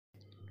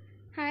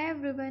Hi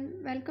everyone,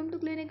 welcome to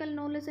Clinical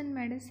Knowledge in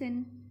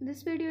Medicine.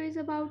 This video is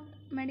about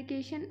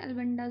medication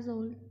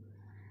albendazole.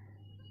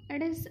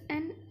 It is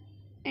an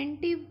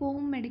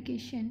anti-worm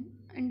medication.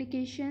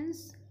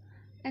 Indications: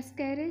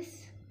 Ascaris,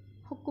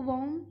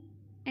 hookworm,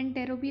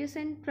 Enterobius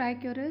and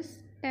Trichuris,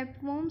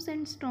 tapeworms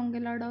and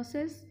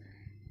strongyloidosis,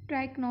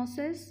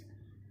 trichinosis,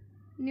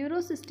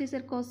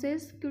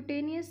 neurocysticercosis,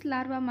 cutaneous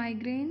larva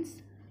migraines,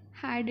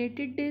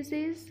 hydrated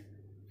disease,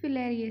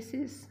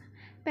 filariasis.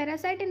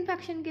 Parasite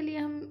infection के लिए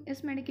हम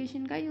इस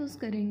medication का use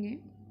करेंगे.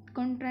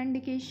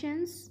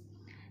 Contraindications: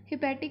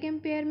 hepatic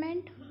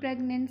impairment,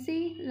 pregnancy,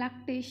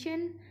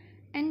 lactation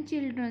and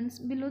children's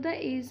below the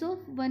age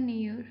of 1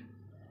 year.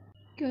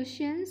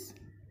 Questions: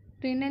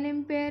 renal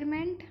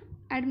impairment,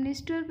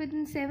 administered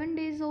within 7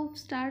 days of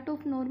start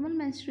of normal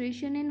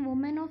menstruation in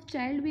women of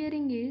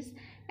childbearing age.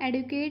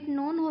 Adequate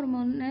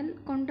non-hormonal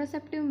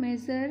contraceptive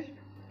measure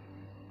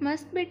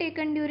must be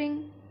taken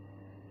during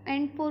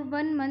and for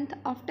 1 month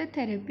after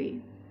therapy.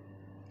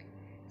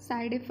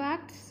 Side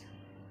effects: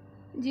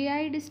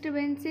 GI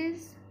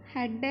disturbances,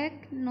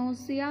 headache,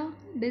 nausea,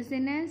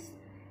 dizziness,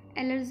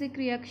 allergic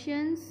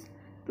reactions,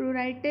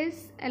 pruritus,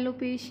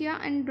 alopecia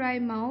and dry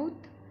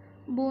mouth,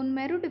 bone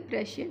marrow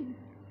depression.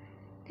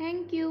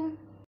 Thank you.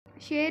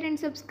 Share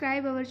and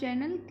subscribe our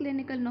channel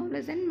Clinical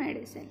Knowledge and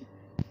Medicine.